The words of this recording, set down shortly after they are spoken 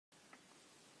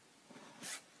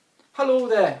Hello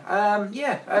there.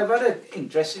 Yeah, I've had an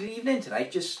interesting evening tonight,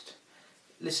 just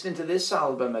listening to this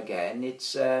album again.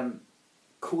 It's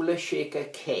Kula Shaker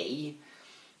K.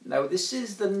 Now, this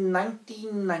is the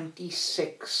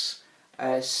 1996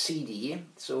 CD,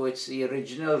 so it's the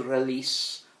original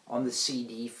release on the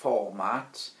CD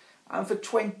format. And for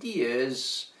 20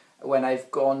 years, when I've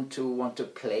gone to want to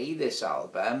play this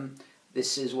album,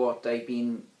 this is what I've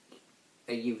been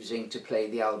using to play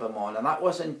the album on. And that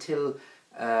was until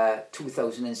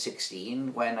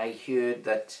 2016, when I heard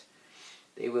that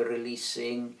they were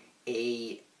releasing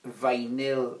a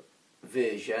vinyl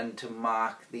version to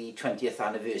mark the 20th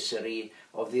anniversary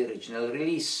of the original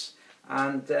release.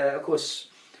 And of course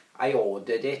I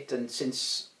ordered it, and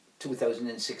since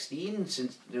 2016,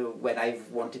 since when I've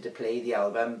wanted to play the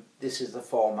album, this is the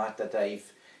format that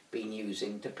I've been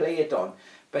using to play it on.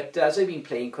 But as I've been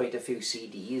playing quite a few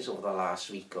CDs over the last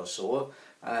week or so,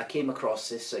 I came across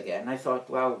this again. I thought,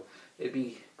 well, it'd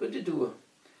be good to do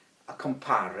a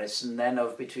comparison then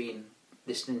of between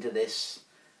listening to this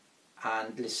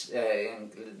and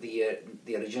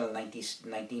the original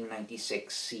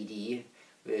 1996 CD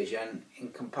version in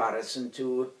comparison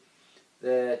to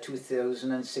the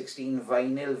 2016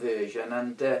 vinyl version.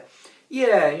 And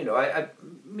yeah, you know, I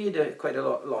made quite a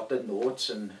lot of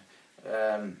notes and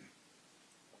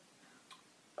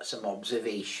some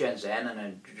observations then, and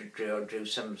I drew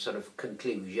some sort of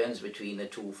conclusions between the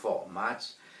two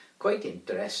formats. Quite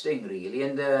interesting, really.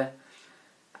 And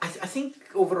I think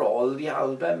overall the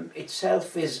album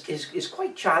itself is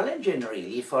quite challenging,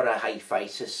 really, for a hi-fi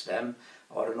system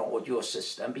or an audio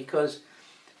system, because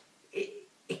there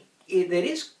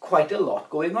is quite a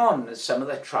lot going on. Some of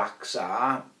the tracks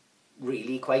are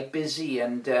really quite busy,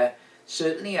 and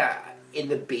certainly in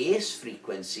the bass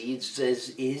frequencies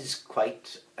is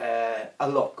quite a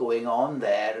lot going on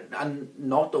there, and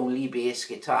not only bass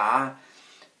guitar,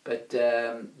 but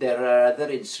there are other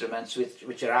instruments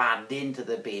which are adding to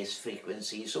the bass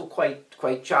frequency, so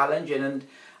quite challenging. And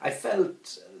I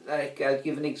felt like, I'll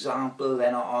give an example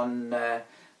then on a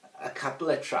couple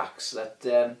of tracks that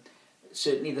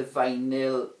certainly the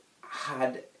vinyl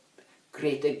had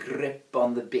greater grip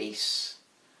on the bass.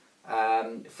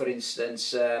 For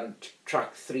instance,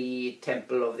 track 3,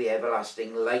 Temple of the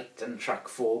Everlasting Light, and track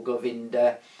 4,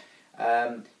 Govinda,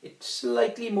 it's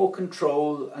slightly more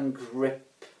control and grip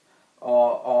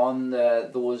on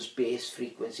those bass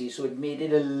frequencies, so it made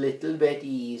it a little bit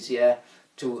easier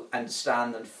to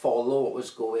understand and follow what was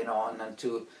going on, and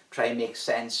to try and make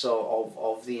sense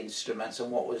of the instruments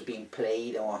and what was being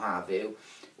played and what have you,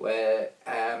 where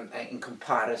in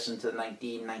comparison to the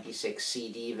 1996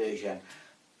 CD version.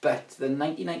 But the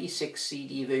 1996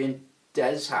 CD version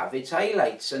does have its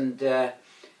highlights, and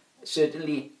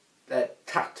certainly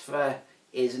Tatva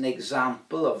is an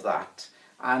example of that.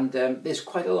 And there's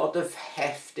quite a lot of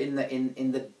heft in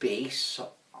the bass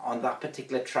on that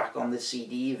particular track on the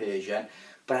CD version,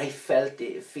 but I feel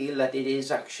that it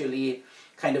is actually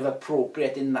kind of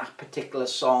appropriate in that particular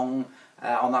song,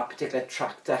 on that particular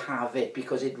track, to have it,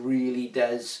 because it really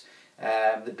does.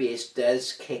 The bass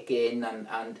does kick in,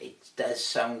 and it does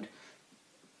sound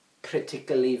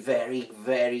particularly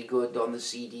very good on the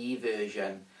CD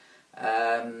version.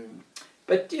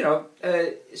 But you know,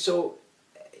 so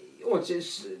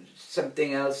just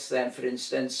something else then. For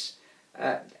instance,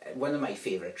 one of my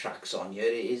favourite tracks on here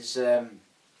is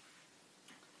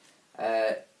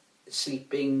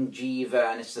Sleeping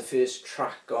Jiva, and it's the first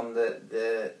track on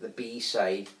the B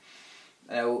side.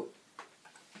 Now,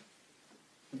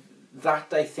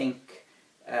 that I think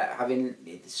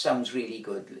it sounds really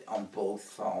good on both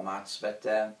formats, but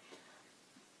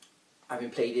having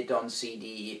played it on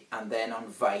CD and then on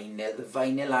vinyl, the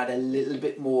vinyl had a little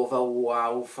bit more of a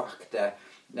wow factor.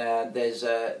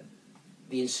 The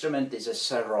instrument is a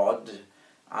sarod,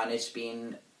 and it's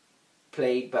been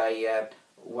played by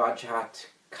Wajhat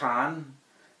Khan,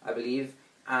 I believe,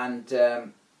 and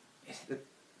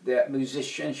the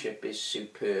musicianship is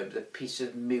superb. The piece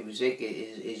of music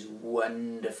is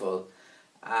wonderful,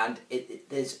 and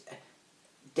there's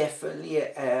definitely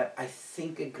I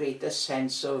think a greater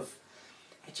sense of,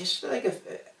 just like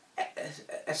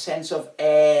a sense of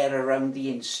air around the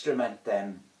instrument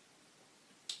then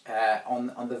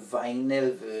on the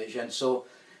vinyl version. So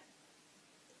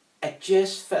I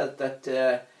just felt that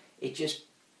it just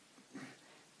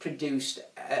produced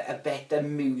a better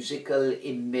musical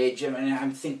image. I mean,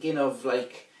 I'm thinking of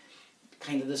like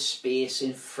kind of the space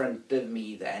in front of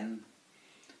me then,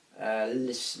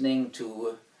 listening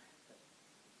to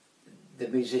the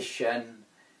musician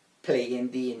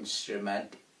playing the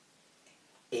instrument.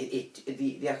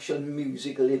 The actual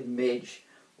musical image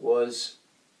was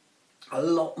a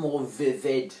lot more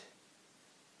vivid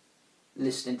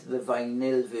listening to the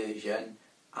vinyl version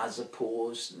as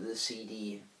opposed to the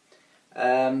CD.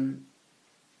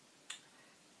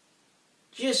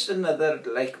 Just another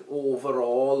like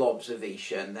overall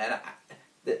observation then,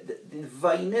 the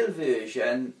vinyl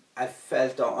version I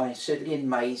felt, certainly in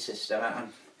my system,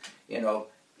 and you know,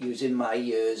 using my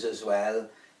ears as well,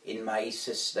 in my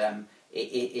system,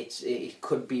 it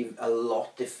could be a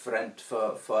lot different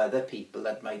for other people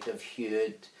that might have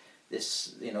heard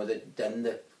this, you know, that done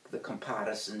the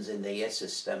comparisons in their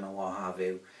system and what have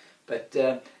you. But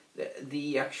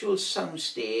the actual sound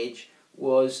stage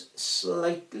was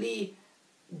slightly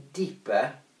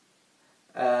deeper,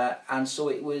 and so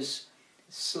it was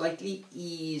slightly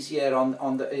easier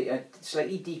on the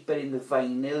slightly deeper in the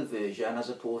vinyl version as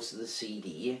opposed to the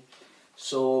CD.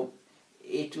 So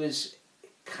it was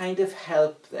kind of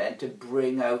helped then to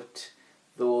bring out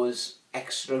those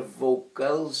extra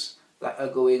vocals that are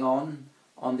going on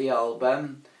the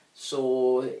album.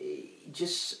 So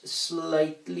just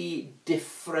slightly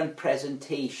different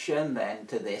presentation then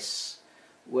to this,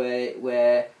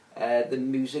 where the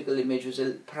musical image was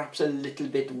perhaps a little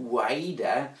bit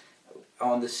wider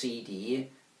on the CD,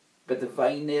 but the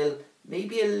vinyl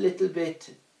maybe a little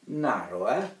bit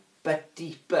narrower but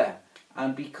deeper.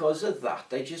 And because of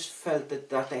that, I just felt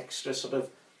that extra sort of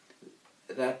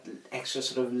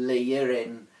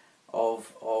layering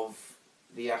of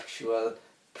the actual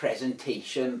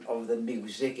presentation of the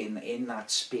music in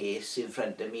that space in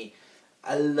front of me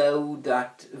allowed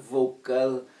that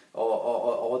vocal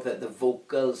or the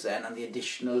vocals then, and the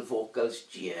additional vocals,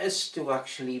 just to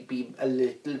actually be a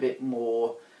little bit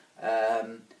more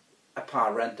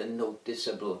apparent and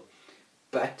noticeable.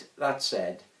 But that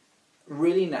said,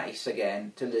 really nice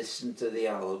again to listen to the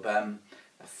album.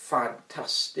 A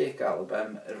fantastic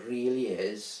album, it really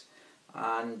is.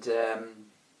 And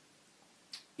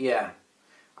yeah,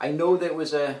 I know there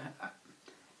was a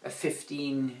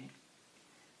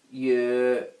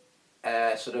 15-year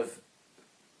sort of,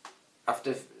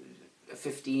 after a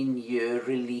 15-year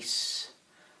release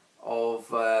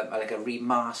of like a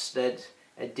remastered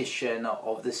edition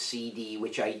of the CD,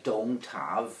 which I don't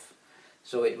have.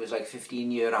 So it was like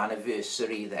 15-year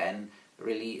anniversary then,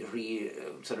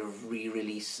 re-release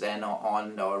then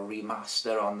on, or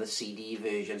remaster on the CD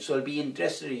version. So I'll be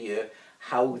interested to hear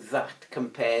how that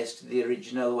compares to the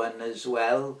original one as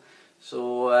well.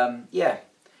 So yeah,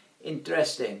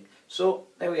 interesting. So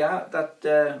there we are, that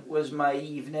was my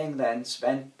evening then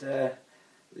spent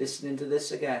listening to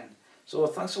this again. So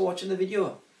thanks for watching the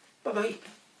video. Bye bye.